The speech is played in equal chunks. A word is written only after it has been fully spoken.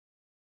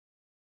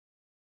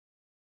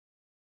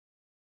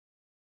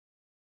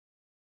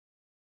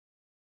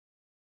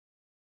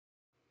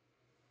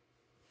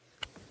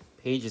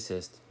Page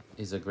Assist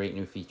is a great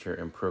new feature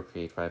in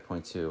Procreate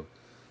 5.2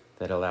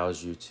 that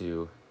allows you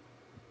to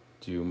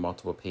do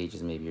multiple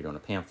pages. Maybe you're doing a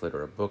pamphlet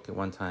or a book at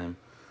one time,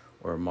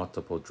 or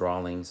multiple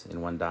drawings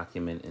in one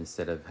document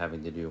instead of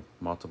having to do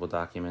multiple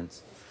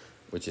documents,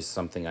 which is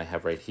something I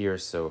have right here.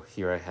 So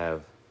here I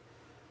have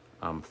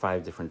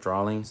 5 different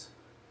drawings,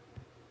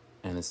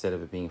 and instead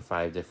of it being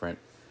 5 different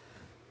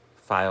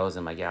files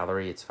in my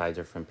gallery, it's 5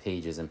 different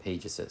pages in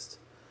Page Assist.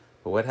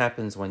 But what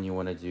happens when you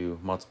want to do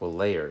multiple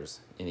layers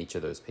in each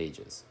of those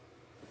pages?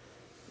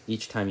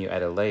 Each time you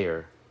add a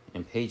layer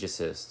in Page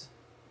Assist,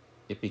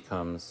 it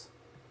becomes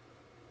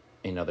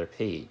another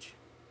page.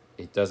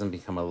 It doesn't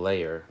become a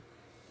layer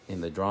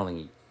in the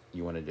drawing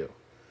you want to do.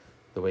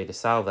 The way to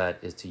solve that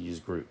is to use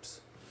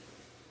groups.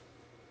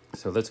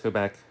 So let's go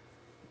back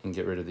and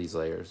get rid of these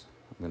layers.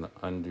 I'm going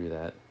to undo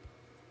that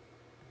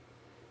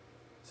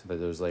so that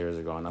those layers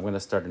are gone. I'm going to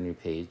start a new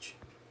page,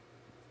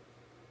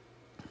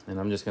 and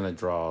I'm just going to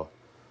draw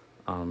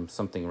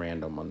something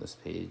random on this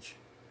page.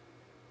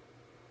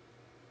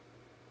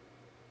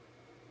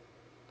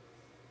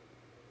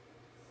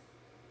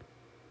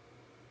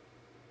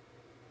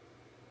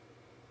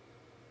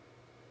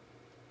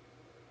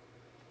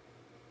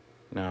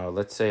 Now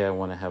let's say I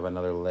want to have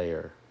another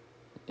layer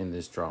in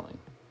this drawing.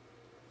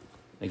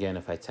 Again,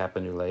 if I tap a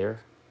new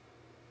layer,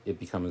 it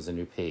becomes a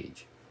new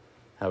page.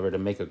 However, to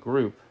make a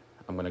group,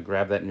 I'm going to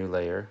grab that new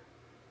layer,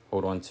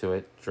 hold on to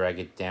it, drag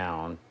it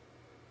down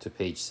to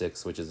page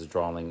 6, which is the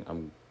drawing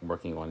I'm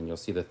working on, and you'll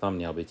see the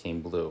thumbnail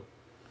became blue.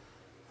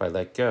 If I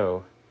let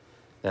go,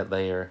 that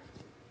layer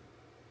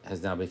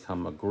has now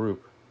become a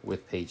group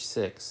with page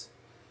 6,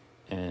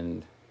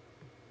 and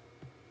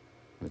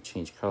I'm going to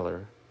change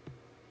color.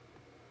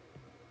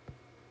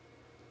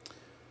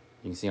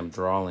 You can see I'm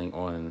drawing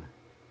on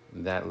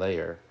that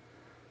layer,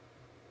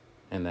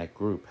 and that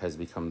group has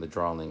become the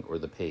drawing or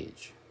the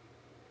page.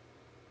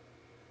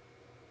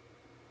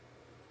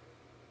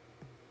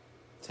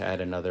 To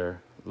add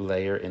another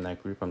layer in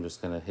that group, I'm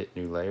just going to hit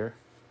new layer,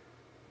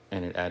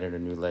 and it added a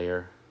new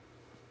layer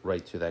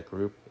right to that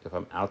group. If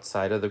I'm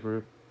outside of the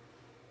group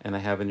and I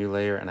have a new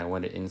layer and I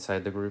want it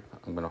inside the group,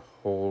 I'm going to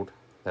hold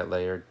that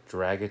layer,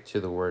 drag it to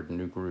the word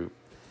new group,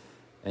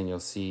 and you'll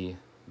see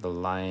the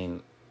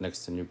line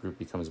next to new group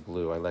becomes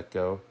blue. I let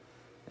go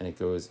and it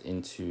goes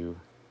into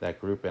that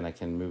group, and I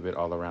can move it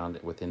all around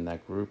within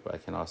that group. I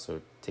can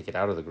also take it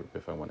out of the group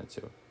if I wanted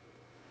to.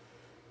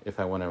 If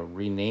I want to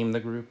rename the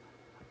group,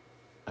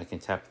 I can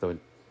tap the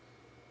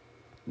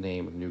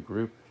name new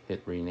group,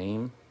 hit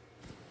rename,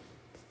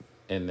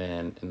 and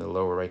then in the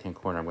lower right hand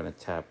corner I'm going to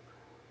tap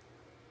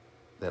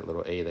that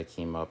little A that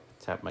came up,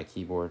 tap my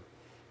keyboard,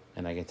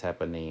 and I can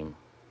tap a name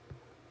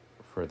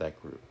for that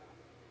group.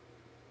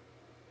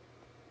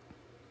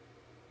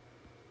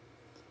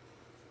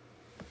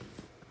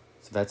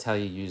 So that's how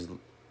you use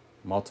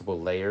multiple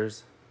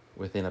layers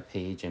within a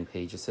page in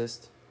Page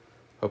Assist.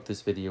 Hope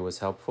this video was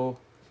helpful.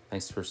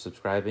 Thanks for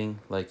subscribing,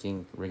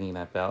 liking, ringing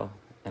that bell,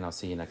 and I'll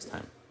see you next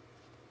time.